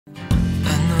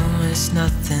it's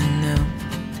nothing new,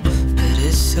 but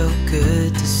it's so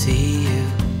good to see you.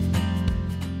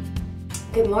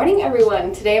 Good morning,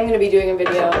 everyone. Today I'm going to be doing a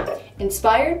video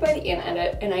inspired by the Anna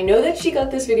edit, and I know that she got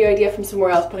this video idea from somewhere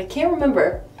else, but I can't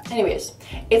remember. Anyways,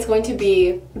 it's going to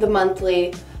be the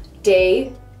monthly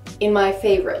day in my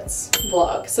favorites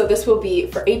vlog. So this will be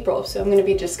for April, so I'm going to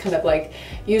be just kind of like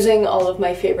using all of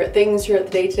my favorite things throughout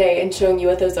the day today and showing you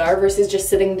what those are versus just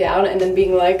sitting down and then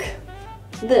being like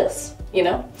this, you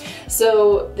know?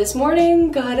 So this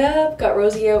morning, got up, got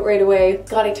Rosie out right away.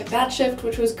 Scotty took that shift,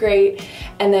 which was great.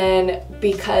 And then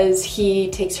because he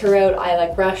takes her out, I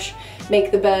like rush,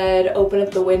 make the bed, open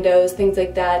up the windows, things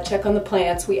like that, check on the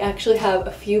plants. We actually have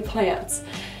a few plants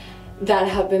that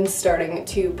have been starting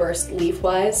to burst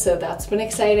leaf-wise, so that's been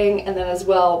exciting. And then as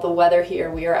well, the weather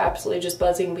here, we are absolutely just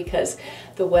buzzing because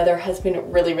the weather has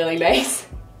been really, really nice.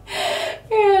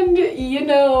 And you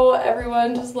know,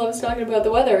 everyone just loves talking about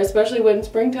the weather, especially when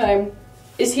springtime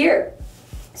is here.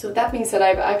 So with that being said,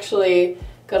 I've actually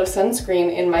got a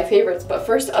sunscreen in my favorites, but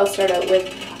first I'll start out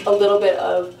with a little bit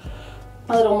of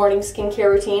a little morning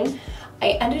skincare routine.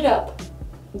 I ended up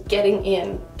getting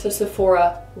in to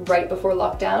Sephora right before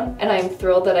lockdown, and I'm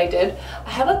thrilled that I did. I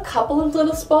have a couple of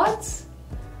little spots,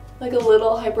 like a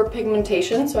little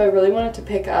hyperpigmentation, so I really wanted to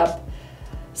pick up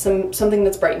something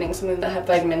that's brightening, something that had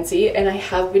vitamin C, and I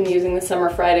have been using the Summer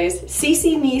Fridays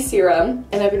CC Me serum,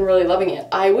 and I've been really loving it.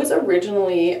 I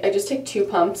just take 2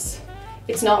 pumps.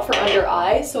 It's not for under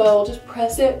eye, so I will just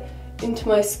press it into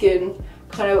my skin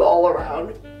kind of all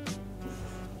around.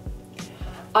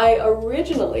 I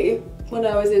originally, when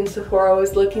I was in Sephora, I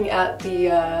was looking at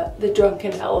the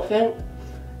Drunken Elephant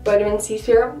vitamin C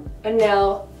serum, and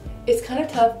now it's kind of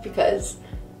tough because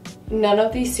none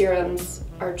of these serums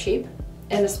are cheap,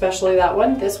 and especially that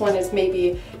one. This one is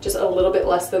maybe just a little bit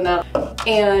less than that.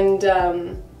 And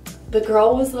the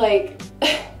girl was like,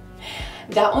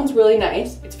 that one's really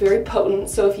nice. It's very potent,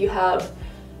 so if you have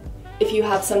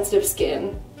sensitive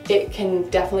skin, it can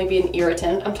definitely be an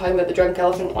irritant. I'm talking about the Drunk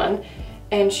Elephant one.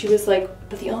 And she was like,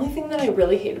 but the only thing that I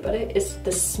really hate about it is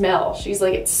the smell. She's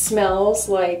like, it smells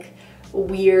like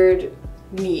weird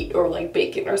meat or like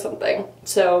bacon or something.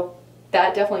 So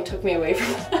that definitely took me away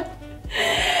from that.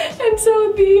 And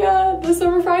so the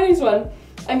Summer Fridays one,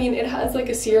 I mean, it has like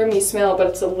a serum-y smell, but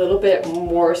it's a little bit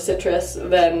more citrus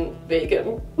than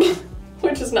bacon,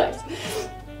 which is nice.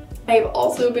 I've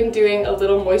also been doing a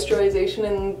little moisturization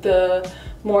in the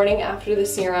morning after the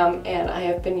serum, and I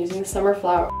have been using the Summer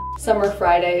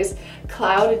Fridays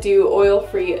Cloud Dew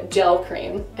Oil-Free Gel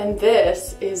Cream. And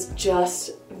this is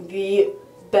just the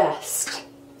best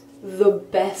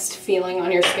feeling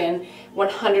on your skin.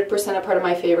 100% a part of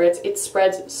my favorites. It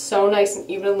spreads so nice and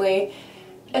evenly,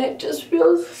 and it just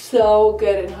feels so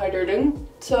good and hydrating.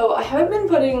 So I haven't been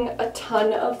putting a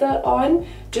ton of that on,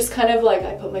 just kind of like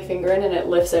I put my finger in and it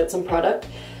lifts out some product.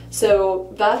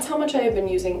 So that's how much I have been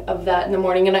using of that in the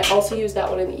morning, and I also use that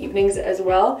one in the evenings as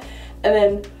well. And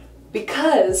then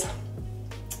because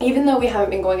even though we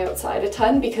haven't been going outside a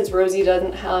ton because Rosie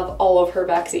doesn't have all of her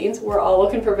vaccines, we're all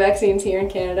looking for vaccines here in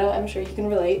Canada, I'm sure you can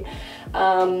relate.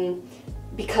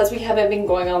 Because we haven't been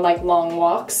going on like long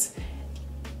walks,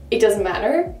 it doesn't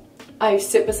matter. I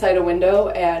sit beside a window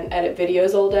and edit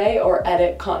videos all day or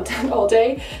edit content all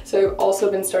day. So I've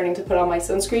also been starting to put on my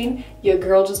sunscreen. Your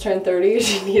girl just turned 30.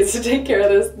 She needs to take care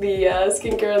of the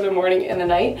skincare in the morning and the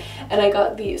night. And I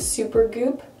got the Super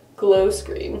Goop Glow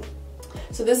Screen.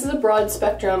 So this is a broad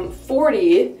spectrum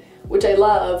 40, which I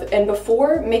love. And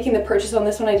before making the purchase on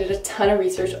this one, I did a ton of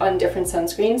research on different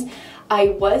sunscreens. I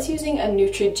was using a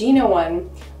Neutrogena one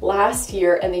last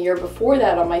year and the year before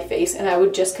that on my face, and I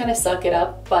would just kind of suck it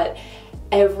up, but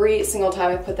every single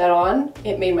time I put that on,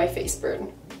 it made my face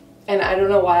burn. And I don't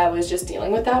know why I was just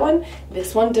dealing with that one.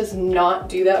 This one does not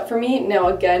do that for me. Now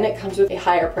again, it comes with a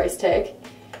higher price tag,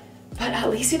 but at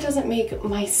least it doesn't make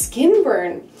my skin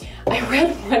burn. I read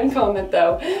one comment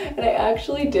though, and I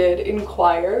actually did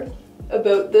inquire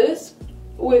about this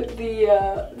with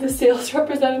the sales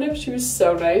representative. She was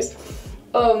so nice.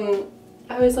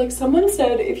 I was like, someone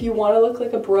said if you want to look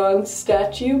like a bronze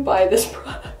statue, buy this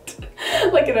product.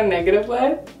 Like in a negative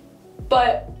way.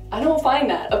 But I don't find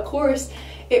that. Of course,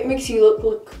 it makes you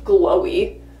look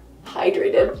glowy,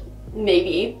 hydrated,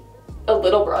 maybe a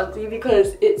little bronzy,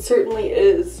 because it certainly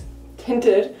is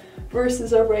tinted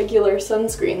versus a regular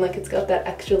sunscreen. Like, it's got that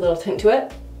extra little tint to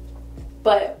it.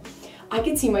 But I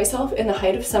could see myself in the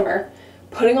height of summer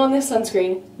putting on this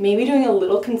sunscreen, maybe doing a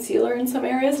little concealer in some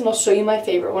areas, and I'll show you my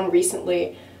favorite one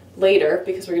recently later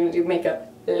because we're gonna do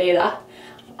makeup later,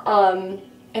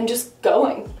 and just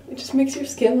going. It just makes your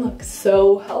skin look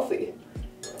so healthy.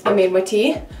 I made my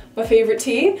tea, my favorite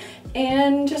tea,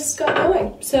 and just got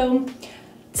going. So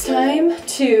it's time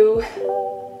to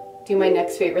do my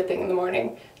next favorite thing in the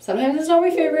morning. Sometimes it's not my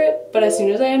favorite, but as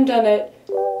soon as I am done it,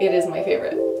 it is my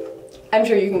favorite. I'm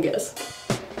sure you can guess.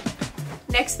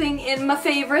 Next thing in my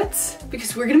favorites,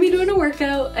 because we're gonna be doing a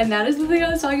workout, and that is the thing I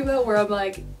was talking about where I'm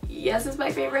like, yes, it's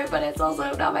my favorite, but it's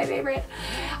also not my favorite.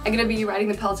 I'm gonna be riding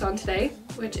the Peloton today,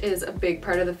 which is a big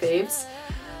part of the Faves.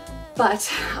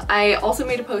 But I also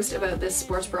made a post about this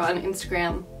sports bra on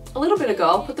Instagram a little bit ago.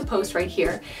 I'll put the post right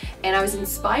here. And I was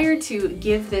inspired to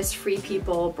give this Free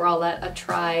People bralette a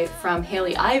try from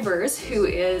Haley Ivers, who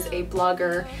is a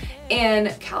blogger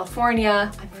in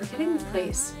California. I'm forgetting the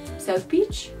place, South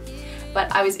Beach? But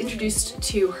I was introduced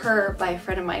to her by a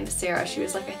friend of mine, Sarah. She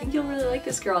was like, I think you'll really like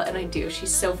this girl, and I do.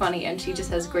 She's so funny and she just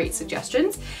has great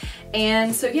suggestions.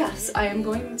 And so yes, I am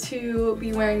going to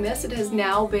be wearing this. It has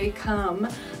now become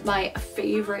my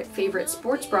favorite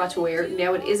sports bra to wear.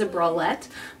 Now it is a bralette,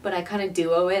 but I kind of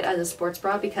duo it as a sports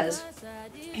bra because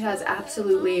it has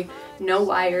absolutely no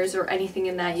wires or anything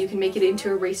in that. You can make it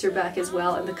into a racer back as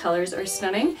well, and the colors are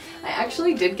stunning. I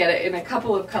actually did get it in a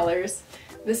couple of colors.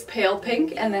 This pale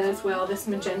pink, and then as well this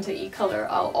magenta-y color.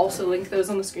 I'll also link those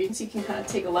on the screen so you can kind of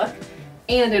take a look.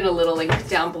 And in a little link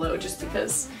down below, just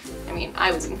because, I mean,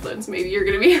 I was influenced. Maybe you're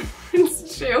gonna be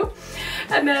influenced too.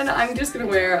 And then I'm just gonna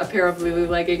wear a pair of Lulu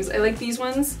leggings. I like these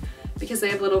ones because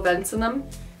they have little vents in them.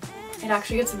 It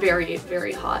actually gets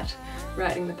very hot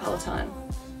riding the Peloton.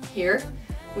 Here,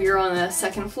 we are on the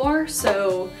 2nd floor,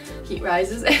 so heat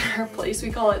rises. In our place,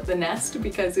 we call it the nest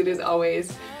because it is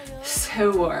always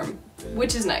so warm.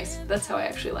 Which is nice. That's how I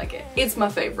actually like it. It's my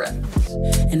favorite.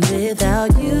 And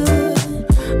without you,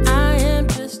 I am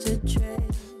just a train.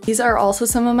 These are also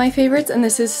some of my favorites, and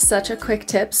this is such a quick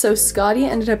tip. So Scotty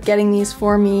ended up getting these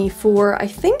for me for, I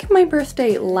think, my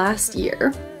birthday last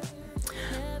year.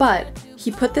 But he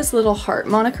put this little heart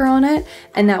moniker on it,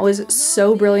 and that was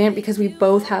so brilliant because we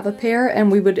both have a pair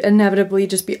and we would inevitably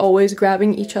just be always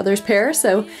grabbing each other's pair.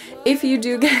 So if you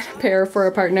do get a pair for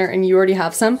a partner and you already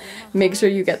have some, make sure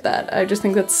you get that. I just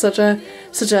think that's such a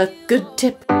good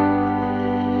tip. I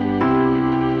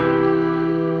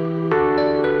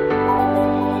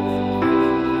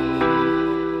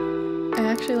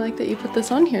actually like that you put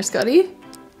this on here, Scotty.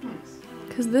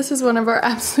 Because this is one of our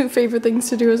absolute favorite things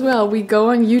to do as well. We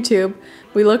go on YouTube,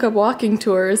 we look up walking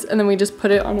tours, and then we just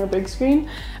put it on our big screen,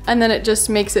 and then it just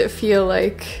makes it feel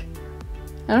like,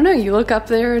 I don't know, you look up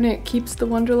there and it keeps the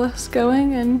wanderlust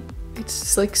going, and it's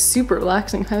just like super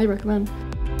relaxing. Highly recommend.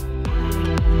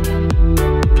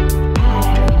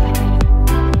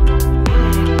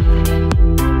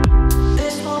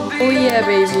 Oh yeah,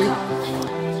 baby.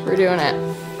 We're doing it.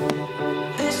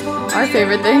 Our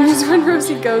favorite thing is when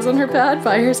Rosie goes on her pad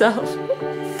by herself.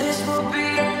 This will be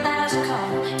your last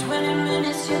call. 20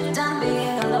 minutes, you're done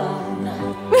being alone.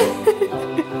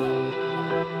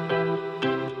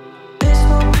 This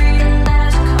will be your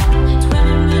last call.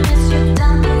 20 minutes, you're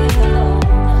done being alone.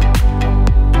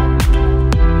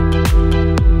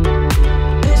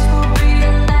 This will be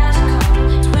your last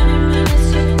call. 20 minutes,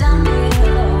 you're done being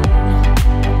alone.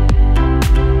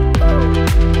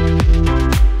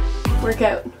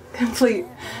 Workout complete.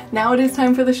 Now it is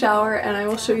time for the shower, and I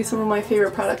will show you some of my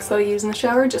favorite products that I use in the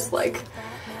shower just like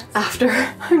after.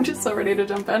 I'm just so ready to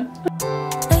jump in.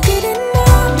 You didn't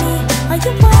know me, all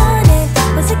you wanted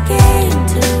was a game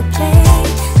to play,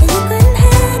 and you couldn't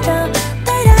handle that I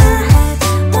had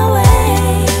my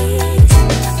ways.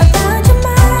 About your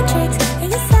magics and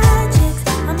your side chicks,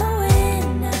 I'm a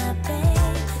winner, babe.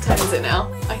 What time is it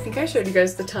now? I think I showed you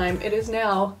guys the time. It is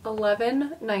now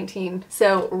 11:19.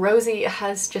 So Rosie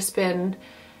has just been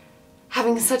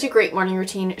having such a great morning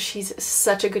routine. She's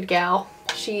such a good gal.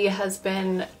 She has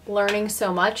been learning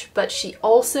so much, but she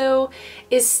also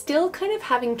is still kind of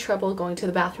having trouble going to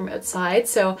the bathroom outside.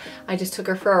 So I just took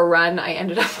her for a run. I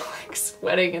ended up like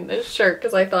sweating in this shirt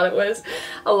because I thought it was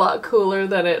a lot cooler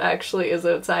than it actually is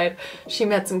outside. She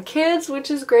met some kids,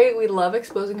 which is great. We love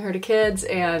exposing her to kids,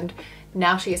 and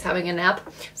now she is having a nap.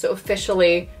 So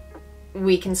officially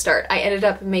we can start. I ended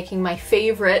up making my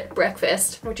favorite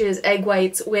breakfast, which is egg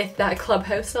whites with that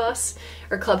clubhouse sauce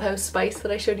or clubhouse spice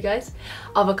that I showed you guys.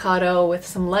 Avocado with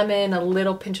some lemon, a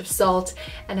little pinch of salt,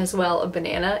 and as well a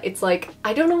banana. It's like,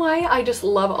 I don't know why, I just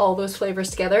love all those flavors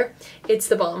together. It's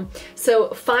the bomb. So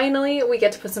finally we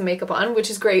get to put some makeup on, which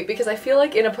is great because I feel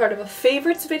like in a part of a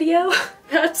favorites video,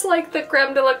 that's like the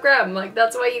creme de la creme. Like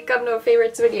that's why you come to a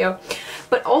favorites video.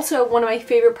 But also one of my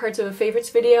favorite parts of a favorites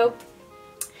video,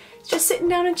 just sitting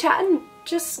down and chatting,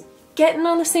 just getting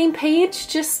on the same page,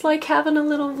 just like having a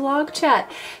little vlog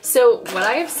chat. So what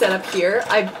I have set up here,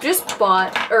 I've just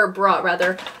brought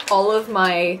rather, all of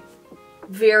my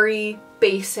very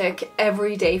basic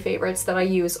everyday favorites that I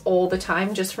use all the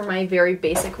time just for my very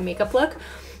basic makeup look.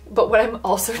 But what I'm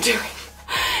also doing,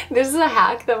 this is a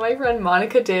hack that my friend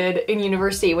Monica did in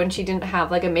university when she didn't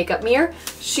have like a makeup mirror.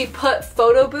 She put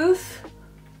photo booth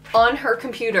on her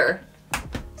computer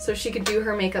so she could do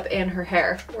her makeup and her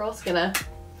hair. We're also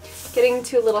getting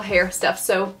into a little hair stuff,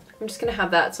 so I'm just gonna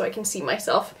have that so I can see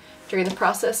myself during the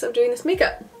process of doing this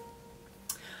makeup.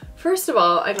 First of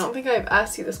all, I don't think I've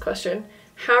asked you this question.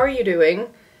 How are you doing?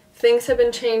 Things have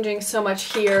been changing so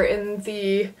much here in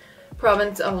the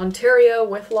province of Ontario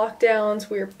with lockdowns.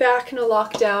 We're back in a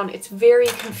lockdown. It's very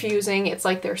confusing. It's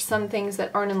like there's some things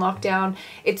that aren't in lockdown.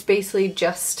 It's basically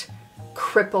just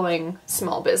crippling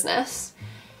small business,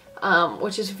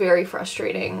 which is very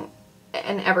frustrating,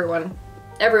 and everyone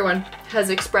has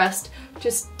expressed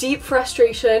just deep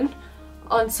frustration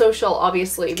on social,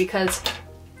 obviously, because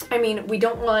I mean, we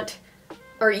don't want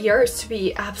our ERs to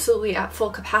be absolutely at full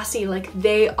capacity. Like,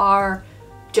 they are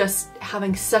just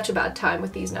having such a bad time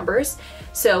with these numbers.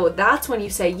 So that's when you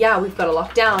say, yeah, we've got to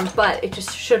lock down, but it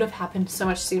just should have happened so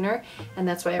much sooner, and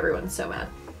that's why everyone's so mad.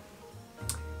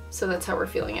 So that's how we're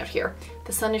feeling out here.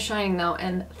 The sun is shining though,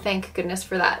 and thank goodness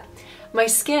for that. My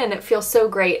skin feels so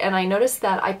great, and I noticed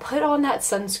that I put on that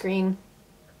sunscreen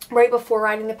right before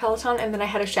riding the Peloton, and then I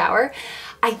had a shower.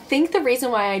 I think the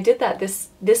reason why I did that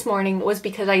this morning was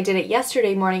because I did it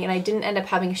yesterday morning and I didn't end up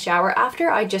having a shower after.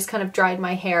 I just kind of dried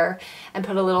my hair and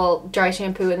put a little dry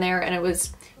shampoo in there, and it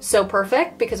was so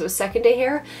perfect because it was second day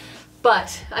hair.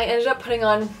 But I ended up putting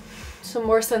on some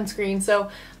more sunscreen, so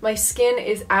my skin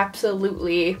is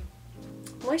absolutely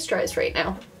moisturized right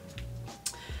now.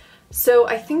 So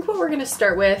I think what we're going to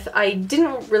start with, I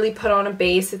didn't really put on a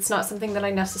base. It's not something that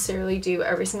I necessarily do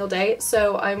every single day.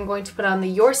 So I'm going to put on the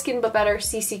Your Skin But Better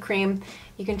CC Cream.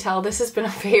 You can tell this has been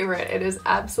a favorite. It is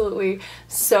absolutely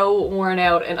so worn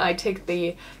out, and I take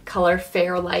the color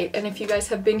Fair Light. And if you guys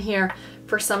have been here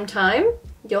for some time,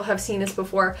 you'll have seen this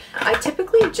before. I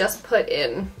typically just put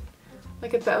in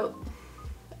like about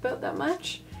that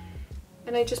much.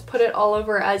 And I just put it all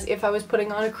over as if I was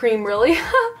putting on a cream, really.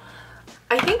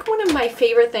 I think one of my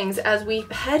favorite things as we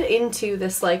head into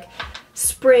this like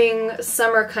spring,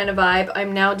 summer kind of vibe,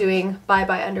 I'm now doing Bye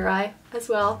Bye Under Eye as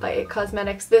well by IT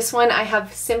Cosmetics. This one I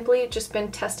have simply just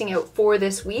been testing out for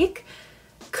this week.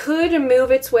 Could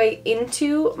move its way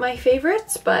into my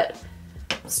favorites, but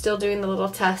still doing the little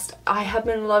test. I have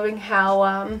been loving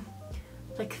how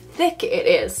like thick it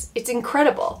is. It's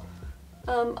incredible.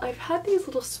 I've had these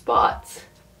little spots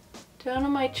down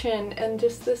on my chin and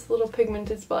just this little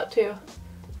pigmented spot too.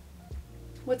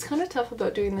 What's kind of tough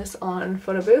about doing this on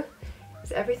photo booth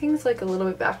is everything's like a little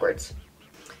bit backwards.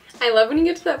 I love when you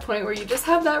get to that point where you just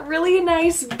have that really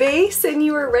nice base and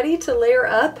you are ready to layer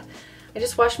up. I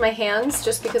just washed my hands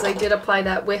just because I did apply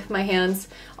that with my hands.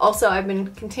 Also, I've been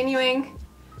continuing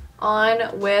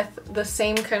on with the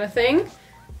same kind of thing.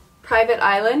 Private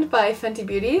Island by Fenty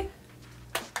Beauty.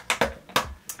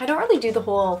 I don't really do the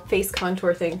whole face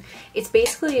contour thing. It's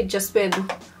basically just been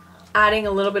adding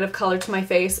a little bit of color to my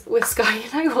face with Sky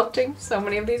and I watching so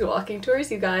many of these walking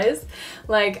tours, you guys.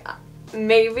 Like,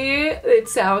 maybe it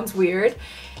sounds weird.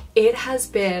 It has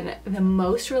been the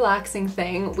most relaxing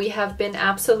thing. We have been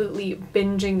absolutely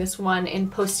binging this one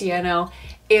in Postiano,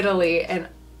 Italy, and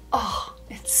oh,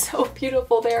 it's so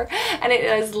beautiful there, and it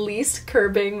is least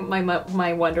curbing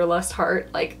my wanderlust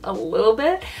heart like a little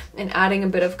bit and adding a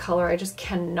bit of color. I just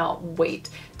cannot wait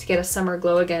to get a summer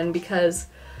glow again because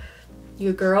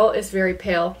your girl is very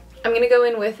pale. I'm gonna go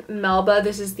in with Melba.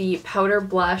 This is the powder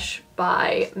blush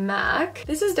by MAC.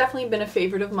 This has definitely been a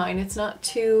favorite of mine. It's not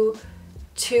too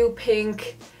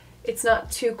pink, it's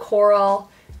not too coral,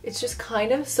 it's just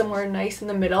kind of somewhere nice in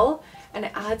the middle, and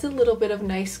it adds a little bit of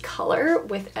nice color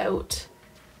without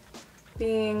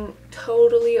being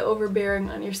totally overbearing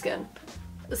on your skin.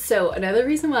 So another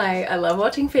reason why I love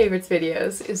watching favorites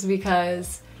videos is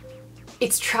because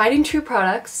it's tried and true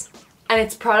products, and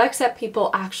it's products that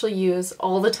people actually use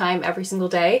all the time, every single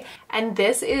day. And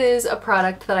this is a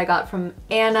product that I got from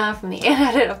Anna, from the Anna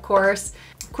Edit, of course.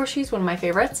 Of course, she's one of my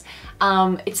favorites.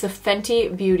 It's the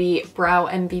Fenty Beauty Brow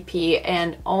MVP,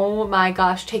 and oh my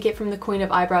gosh, take it from the queen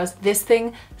of eyebrows. This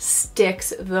thing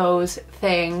sticks those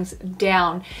things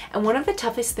down. And one of the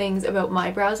toughest things about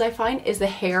my brows, I find, is the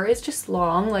hair is just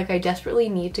long. Like, I desperately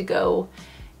need to go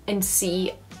and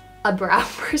see a brow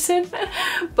person.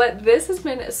 But this has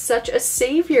been such a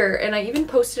savior, and I even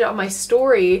posted it on my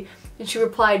story, and she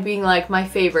replied being like, my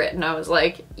favorite, and I was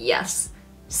like, yes,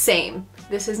 same.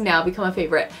 this has now become a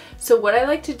favorite. So what I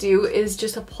like to do is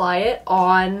just apply it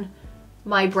on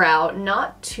my brow,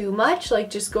 not too much, like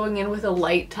just going in with a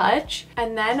light touch.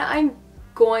 And then I'm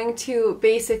going to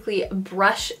basically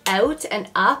brush out and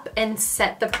up and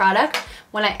set the product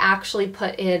when I actually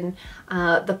put in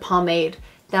the pomade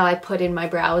that I put in my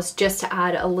brows, just to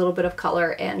add a little bit of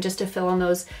color and just to fill in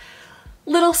those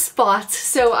little spots.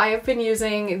 So I have been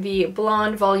using the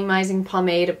Blonde Volumizing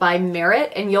Pomade by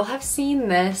Merit, and you'll have seen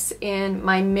this in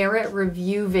my Merit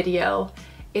review video.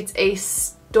 It's a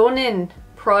stunning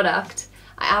product.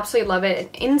 I absolutely love it.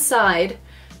 And inside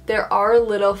there are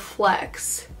little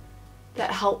flecks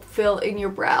that help fill in your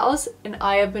brows, and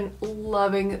I have been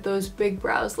loving those big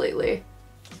brows lately.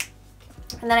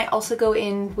 And then I also go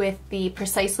in with the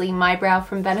Precisely My Brow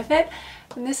from Benefit,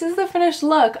 and this is the finished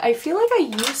look. I feel like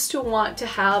I used to want to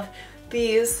have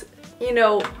these, you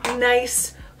know,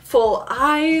 nice full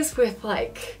eyes with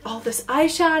like all this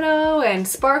eyeshadow and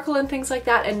sparkle and things like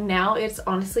that, and now it's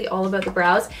honestly all about the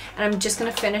brows. And I'm just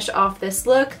gonna finish off this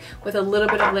look with a little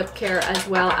bit of lip care as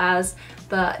well as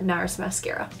the NARS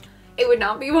mascara. It would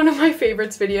not be one of my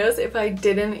favorites videos if I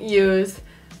didn't use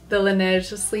the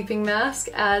Laneige sleeping mask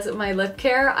as my lip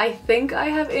care. I think I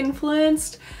have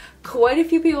influenced quite a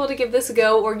few people to give this a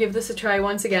go or give this a try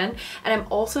once again. And I'm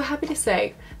also happy to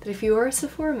say that if you are a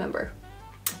Sephora member,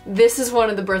 this is one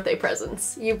of the birthday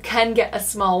presents. You can get a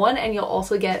small one, and you'll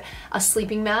also get a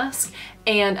sleeping mask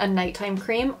and a nighttime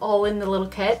cream all in the little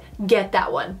kit. Get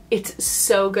that one. It's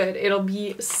so good. It'll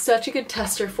be such a good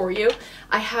tester for you.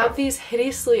 I have these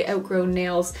hideously outgrown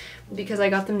nails because I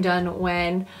got them done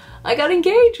when I got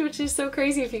engaged, which is so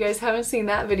crazy. If you guys haven't seen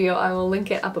that video, I will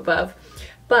link it up above.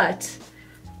 But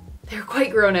they're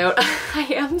quite grown out.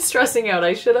 I am stressing out.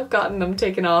 I should have gotten them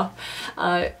taken off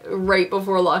right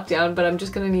before lockdown, but I'm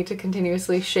just gonna need to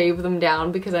continuously shave them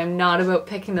down because I'm not about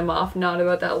picking them off, not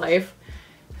about that life.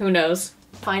 Who knows?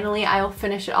 Finally, I'll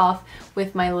finish it off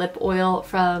with my lip oil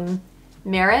from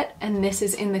Merit, and this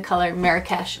is in the color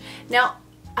Marrakesh. Now,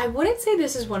 I wouldn't say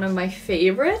this is one of my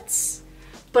favorites,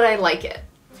 but I like it.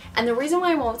 And the reason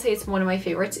why I won't say it's one of my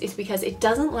favorites is because it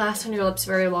doesn't last on your lips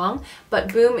very long,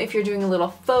 but boom, if you're doing a little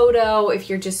photo, if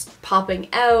you're just popping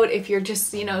out, if you're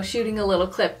just, you know, shooting a little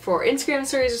clip for Instagram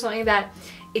stories or something like that,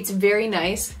 it's very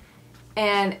nice.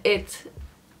 And it's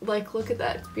like, look at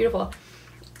that, it's beautiful.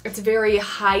 It's very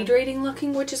hydrating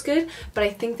looking, which is good, but I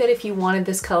think that if you wanted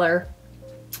this color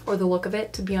or the look of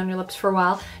it to be on your lips for a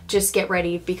while, just get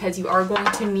ready because you are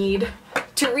going to need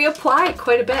to reapply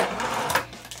quite a bit.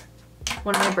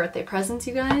 One of my birthday presents,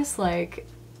 you guys, like,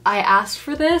 I asked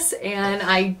for this and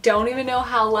I don't even know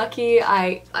how lucky.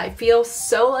 I feel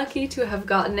so lucky to have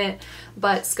gotten it,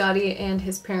 but Scotty and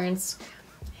his parents,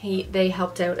 they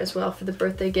helped out as well for the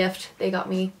birthday gift. They got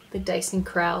me the Dyson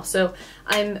Crowell, so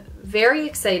I'm very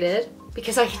excited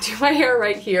because I can do my hair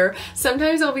right here.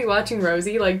 Sometimes I'll be watching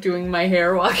Rosie like doing my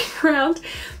hair walking around,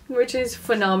 which is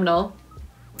phenomenal.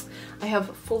 I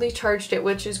have fully charged it,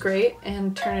 which is great,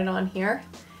 and turn it on here.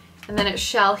 And then it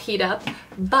shall heat up.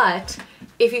 But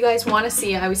if you guys want to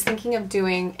see, I was thinking of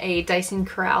doing a Dyson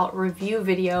Crowell review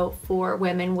video for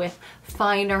women with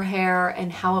finer hair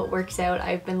and how it works out.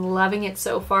 I've been loving it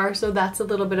so far, so that's a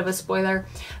little bit of a spoiler.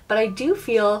 But I do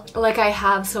feel like I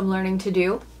have some learning to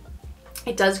do.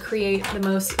 It does create the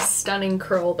most stunning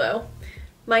curl though.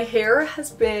 My hair has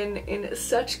been in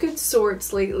such good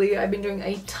sorts lately. I've been doing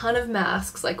a ton of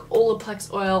masks like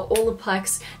Olaplex oil,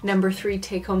 Olaplex No. 3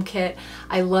 take-home kit.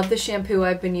 I love the shampoo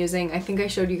I've been using. I think I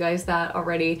showed you guys that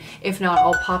already. If not,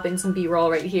 I'll pop in some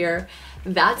B-roll right here.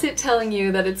 That's it telling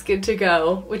you that it's good to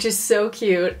go, which is so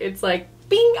cute. It's like,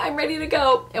 bing, I'm ready to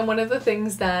go. And one of the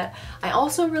things that I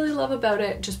also really love about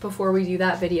it, just before we do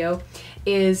that video,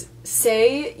 is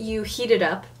say you heat it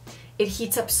up. It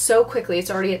heats up so quickly. It's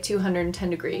already at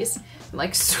 210 degrees. I'm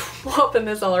like swapping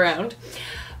this all around.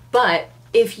 But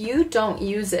if you don't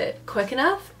use it quick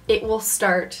enough, it will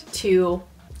start to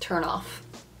turn off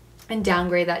and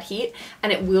downgrade that heat,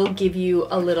 and it will give you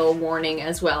a little warning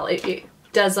as well. It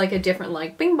does like a different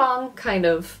like bing bong kind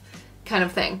of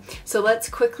thing. So let's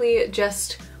quickly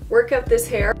just work out this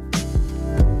hair.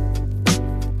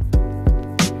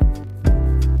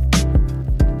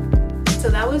 So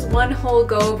that was one whole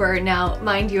go over. Now,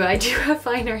 mind you, I do have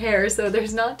finer hair, so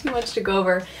there's not too much to go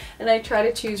over, and I try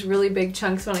to choose really big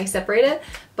chunks when I separate it,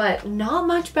 but not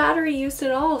much battery used at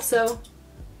all, so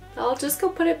I'll just go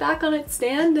put it back on its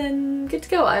stand and get to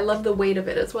go. I love the weight of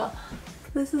it as well.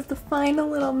 This is the final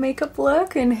little makeup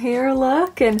look and hair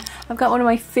look, and I've got one of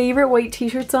my favorite white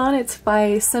t-shirts on. It's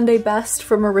by Sunday Best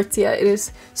from Aritzia. It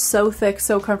is so thick,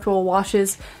 so comfortable,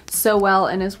 washes so well,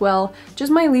 and as well,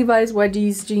 just my Levi's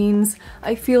Wedgies jeans.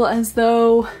 I feel as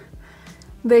though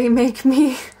They make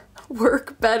me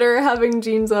work better having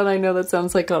jeans on. I know that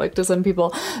sounds psychotic to some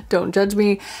people. Don't judge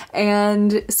me.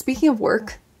 And speaking of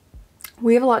work,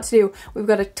 we have a lot to do. We've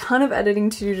got a ton of editing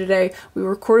to do today. We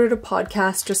recorded a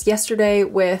podcast just yesterday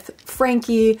with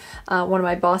Frankie, one of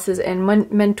my bosses and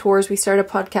mentors. We started a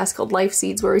podcast called Life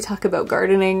Seeds where we talk about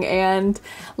gardening and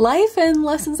life and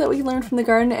lessons that we learned from the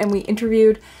garden. And we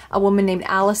interviewed a woman named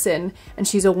Allison, and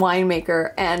she's a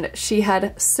winemaker, and she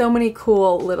had so many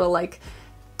cool little like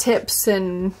tips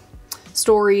and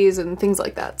stories and things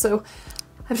like that. So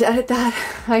I have to edit that.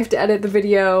 I have to edit the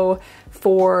video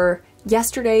for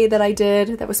yesterday that I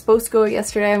did, that was supposed to go out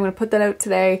yesterday. I'm gonna put that out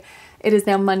today. It is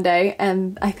now Monday,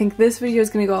 and I think this video is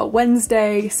gonna go out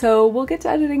Wednesday, so we'll get to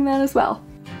editing that as well.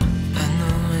 I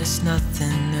know it's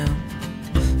nothing new,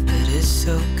 but it's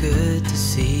so good to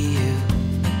see you.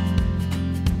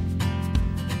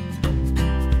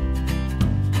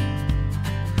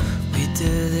 We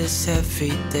do this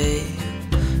every day,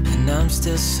 and I'm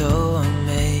still so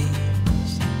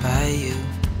amazed by you.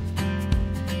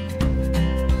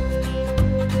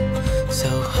 So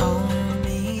hold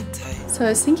me tight. So I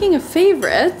was thinking of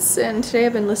favorites, and today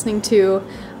I've been listening to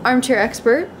Armchair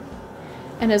Expert,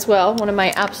 and as well, one of my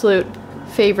absolute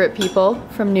favorite people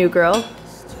from New Girl,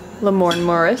 Lamorne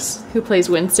Morris, who plays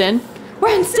Winston.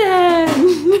 Winston!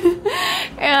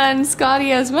 And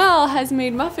Scotty as well has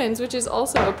made muffins, which is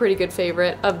also a pretty good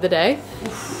favorite of the day.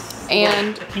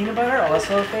 And peanut butter,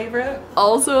 also a favorite.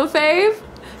 Also a fave?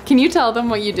 Can you tell them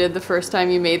what you did the first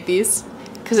time you made these?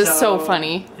 Because it's so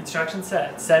funny. Instruction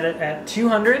set it at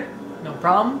 200, no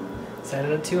problem. Set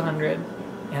it at 200,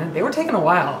 and they were taking a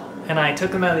while. And I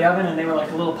took them out of the oven, and they were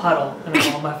like a little puddle in a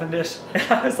little muffin dish. And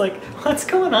I was like, "What's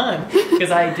going on?"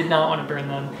 Because I did not want to burn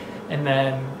them. And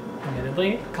then,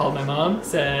 admittedly, called my mom,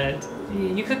 said,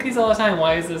 "You cook these all the time.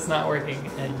 Why is this not working?"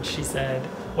 And she said,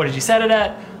 "What did you set it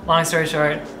at?" Long story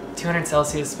short, 200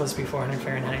 Celsius is supposed to be 400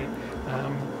 Fahrenheit.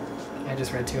 I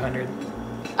just read 200.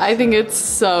 I think it's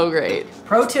so great.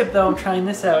 Pro tip though, I'm trying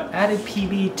this out. Added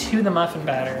PB to the muffin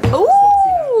batter.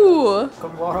 Ooh!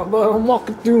 I'm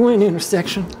walking through an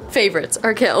intersection. Favorites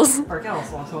are kills.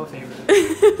 Arkel's also a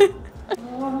favorite.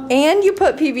 And you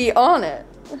put PB on it.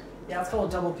 Yeah, it's called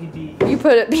a double PB. You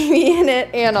put a PB in it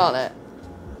and on it.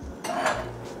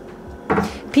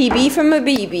 PB from a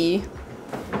BB.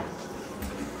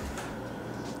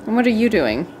 And what are you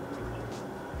doing?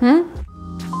 Hmm?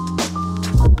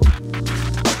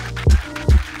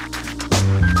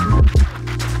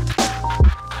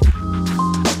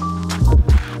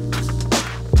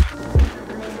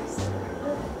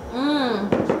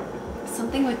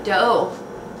 Something with dough.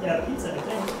 Yeah, pizza, I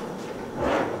think.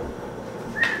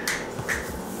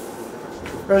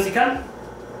 Rosie, come.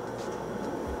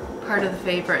 Part of the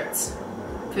favorites.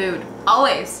 Food.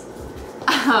 Always.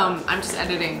 I'm just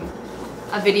editing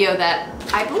a video that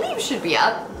I believe should be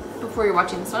up before you're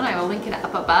watching this one. I will link it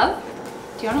up above.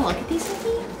 Do you want to look at these with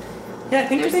me? Yeah, I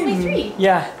think there's only 3.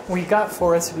 Yeah, we got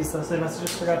 4 recipes though, so they must have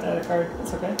just forgot to add a card.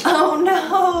 That's okay. Oh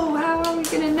no! How are we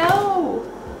gonna know?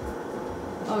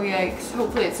 Oh yikes.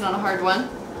 Hopefully it's not a hard one.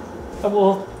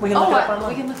 Well, we can look it up online.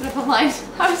 We can look it up online.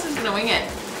 I was just gonna wing it.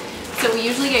 So we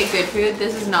usually get good food.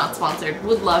 This is not sponsored.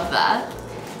 Would love that.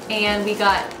 And we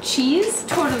got cheese,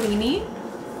 tortellini,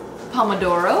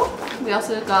 pomodoro. We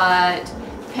also got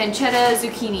pancetta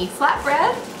zucchini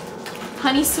flatbread,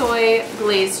 honey soy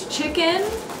glazed chicken,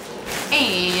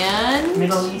 and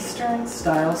Middle Eastern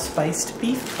style spiced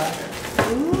beef platter.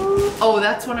 Ooh. Oh,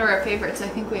 that's one of our favorites. I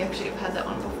think we actually have had that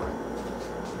one before.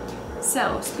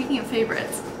 So, speaking of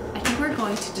favorites, I think we're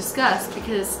going to discuss,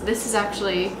 because this is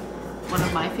actually one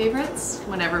of my favorites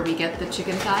whenever we get the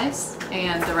chicken thighs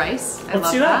and the rice. I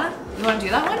love that. You want to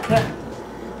do that one? Yeah.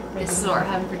 This is what we're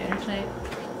having for dinner tonight.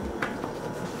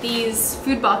 These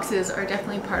food boxes are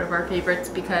definitely part of our favorites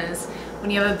because when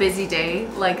you have a busy day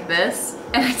like this,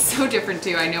 and it's so different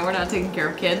too, I know we're not taking care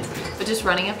of kids, but just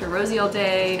running after Rosie all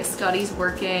day, Scotty's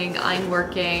working, I'm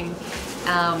working,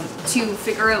 to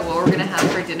figure out what we're gonna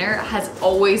have for dinner has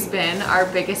always been our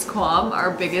biggest qualm, our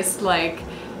biggest like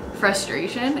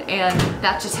frustration, and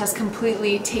that just has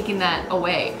completely taken that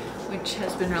away, which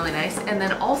has been really nice. And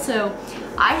then also,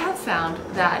 I have found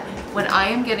that when I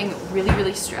am getting really,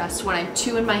 really stressed, when I'm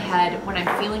too in my head, when I'm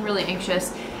feeling really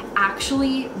anxious,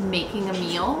 actually making a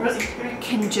meal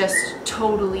can just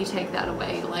totally take that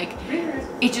away. Like,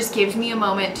 it just gives me a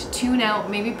moment to tune out,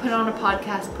 maybe put on a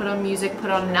podcast, put on music, put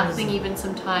on nothing even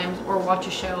sometimes, or watch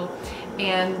a show.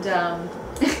 And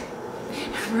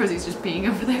Rosie's just peeing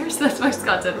over there, so that's why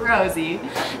Scott said Rosie.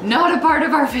 Not a part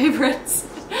of our favorites.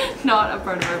 Not a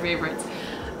part of our favorites.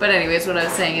 But anyways, what I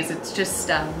was saying is it's just,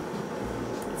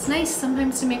 it's It's nice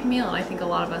sometimes to make a meal, and I think a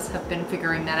lot of us have been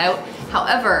figuring that out.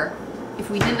 However, if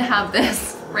we didn't have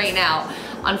this right now,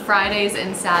 on Fridays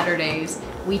and Saturdays,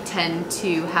 we tend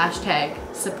to hashtag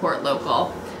support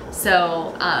local.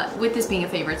 So with this being a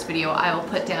favorites video, I will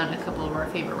put down a couple of our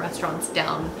favorite restaurants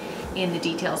down in the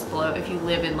details below if you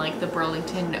live in like the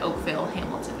Burlington, Oakville,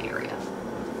 Hamilton area.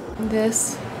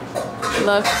 This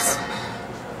looks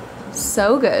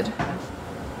so good.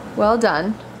 Well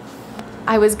done.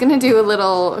 I was gonna do a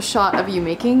little shot of you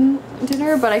making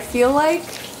dinner, but I feel like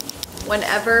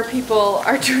whenever people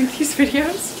are doing these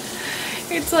videos,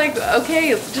 it's like,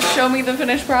 okay, just show me the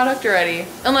finished product already.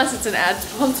 Unless it's an ad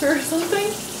sponsor or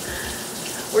something.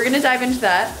 We're gonna dive into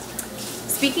that.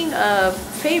 Speaking of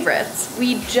favorites,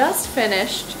 we just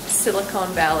finished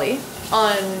Silicon Valley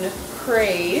on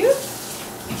Crave.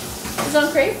 Is it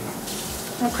on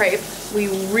Crave? On Crave. We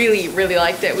really, really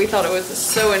liked it. We thought it was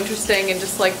so interesting and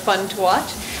just like fun to watch.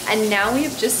 And now we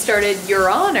have just started Your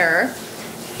Honor.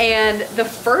 And the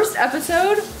first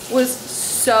episode was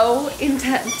so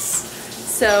intense.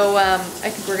 So I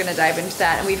think we're gonna dive into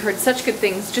that. And we've heard such good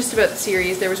things just about the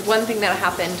series. There was one thing that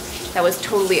happened that was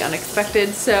totally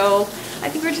unexpected. So I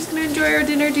think we're just gonna enjoy our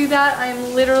dinner, do that.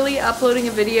 I'm literally uploading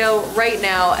a video right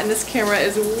now, and this camera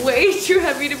is way too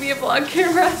heavy to be a vlog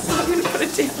camera, so I'm gonna put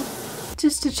it down.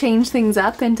 Just to change things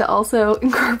up and to also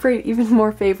incorporate even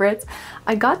more favorites,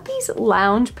 I got these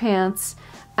lounge pants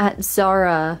at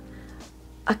Zara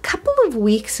a couple of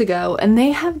weeks ago, and they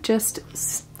have just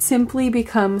simply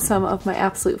become some of my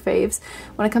absolute faves.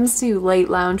 When it comes to light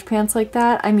lounge pants like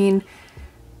that, I mean,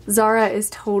 Zara is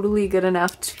totally good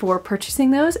enough for purchasing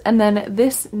those. And then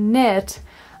this knit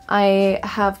I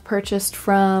have purchased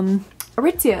from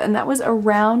Aritzia, and that was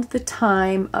around the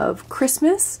time of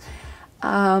Christmas.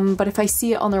 But if I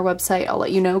see it on their website, I'll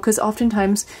let you know, because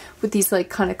oftentimes with these like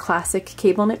kind of classic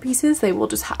cable knit pieces, they will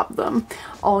just have them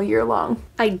all year long.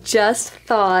 I just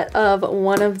thought of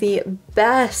one of the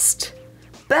best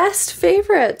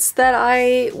favorites that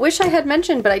I wish I had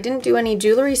mentioned, but I didn't do any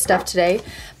jewelry stuff today.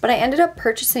 But I ended up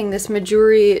purchasing this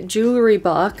Majuri jewelry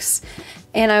box,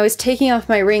 and I was taking off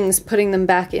my rings, putting them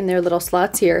back in their little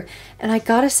slots here. And I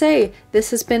gotta say,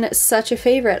 this has been such a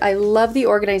favorite. I love the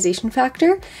organization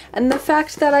factor, and the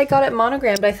fact that I got it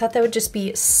monogrammed. I thought that would just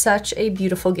be such a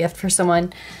beautiful gift for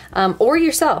someone, or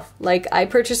yourself. Like, I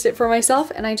purchased it for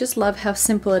myself, and I just love how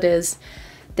simple it is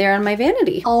there on my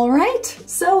vanity. All right,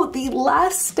 so the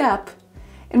last step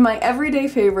in my everyday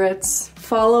favorites,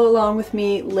 follow along with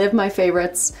me, live my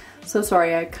favorites. So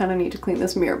sorry, I kind of need to clean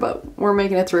this mirror, but we're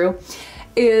making it through.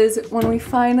 Is when we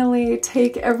finally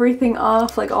take everything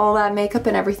off, like all that makeup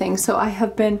and everything. So I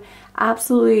have been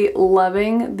absolutely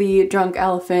loving the Drunk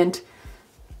Elephant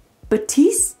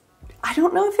Batiste. I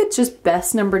don't know if it's just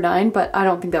best number 9, but I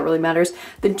don't think that really matters.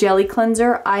 The jelly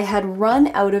cleanser, I had run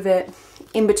out of it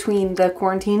in between the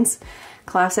quarantines,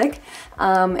 classic,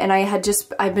 and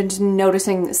I've been just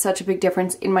noticing such a big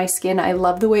difference in my skin. I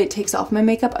love the way it takes off my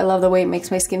makeup. I love the way it makes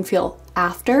my skin feel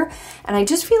after, and I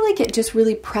just feel like it just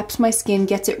really preps my skin,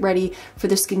 gets it ready for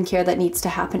the skincare that needs to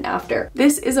happen after.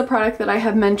 This is a product that I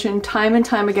have mentioned time and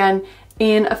time again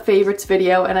in a favorites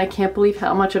video, and I can't believe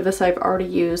how much of this I've already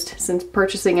used since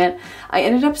purchasing it. I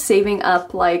ended up saving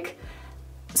up like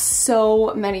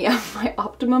so many of my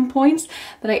Optimum points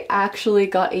that I actually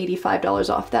got $85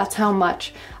 off. That's how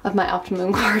much of my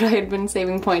Optimum card I had been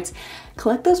saving points.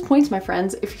 Collect those points, my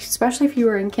friends, especially if you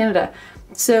are in Canada.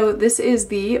 So this is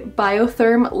the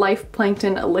Biotherm Life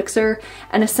Plankton Elixir,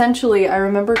 and essentially I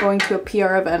remember going to a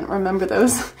PR event, remember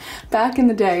those, back in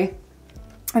the day,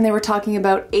 and they were talking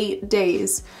about 8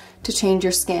 days to change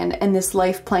your skin, and this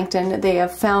life plankton, they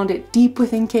have found it deep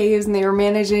within caves, and they are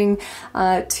managing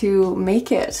to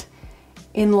make it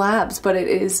in labs, but it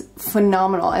is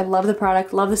phenomenal. I love the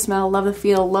product, love the smell, love the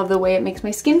feel, love the way it makes my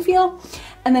skin feel.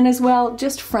 And then as well,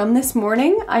 just from this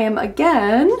morning, I am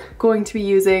again going to be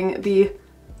using the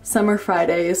Summer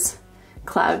Fridays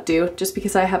Cloud Dew, just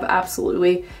because I have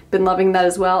absolutely been loving that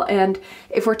as well. And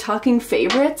if we're talking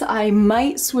favorites, I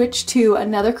might switch to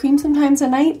another cream sometimes at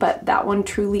night, but that one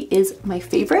truly is my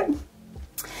favorite.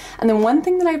 And then one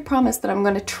thing that I've promised that I'm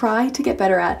going to try to get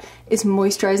better at is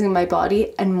moisturizing my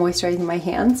body and moisturizing my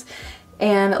hands.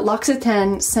 And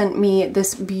L'Occitane sent me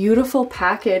this beautiful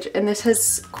package, and this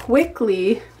has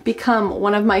quickly become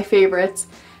one of my favorites,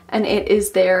 and it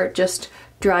is their just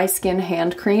dry skin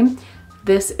hand cream.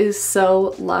 This is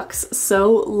so luxe,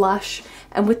 so lush,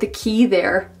 and with the key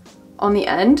there on the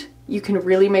end, you can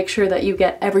really make sure that you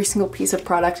get every single piece of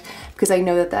product, because I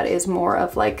know that that is more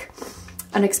of like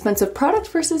an expensive product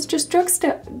versus just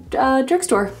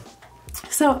drugstore.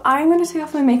 So I'm gonna take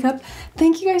off my makeup.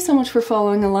 Thank you guys so much for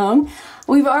following along.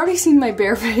 We've already seen my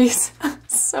bare face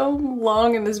so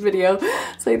long in this video,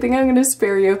 so I think I'm gonna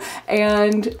spare you.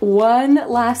 And one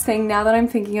last thing, now that I'm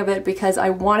thinking of it, because I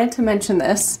wanted to mention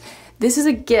this. This is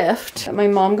a gift that my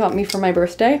mom got me for my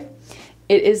birthday.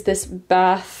 It is this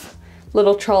bath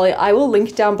little trolley. I will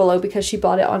link down below because she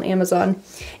bought it on Amazon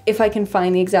if I can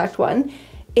find the exact one.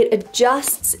 It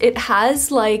adjusts, it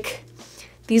has like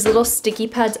these little sticky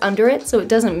pads under it so it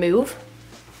doesn't move.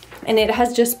 And it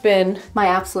has just been my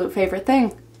absolute favorite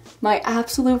thing. My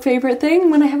absolute favorite thing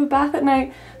when I have a bath at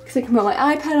night, because I can put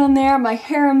my iPad on there, my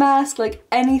hair mask, like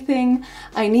anything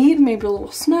I need, maybe a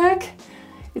little snack.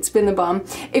 It's been the bomb.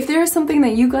 If there is something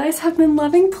that you guys have been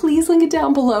loving, please link it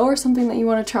down below, or something that you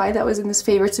want to try that was in this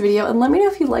favorites video, and let me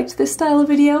know if you liked this style of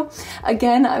video.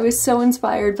 Again, I was so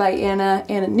inspired by Anna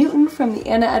Newton from the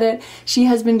Anna Edit. She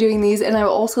has been doing these, and I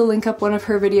will also link up one of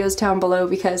her videos down below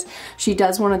because she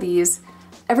does one of these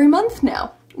every month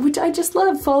now, which I just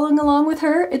love following along with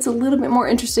her. It's a little bit more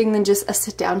interesting than just a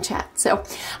sit-down chat. So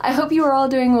I hope you are all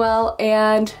doing well,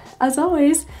 and as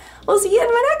always, we'll see you in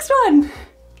my next one.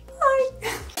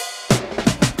 Bye.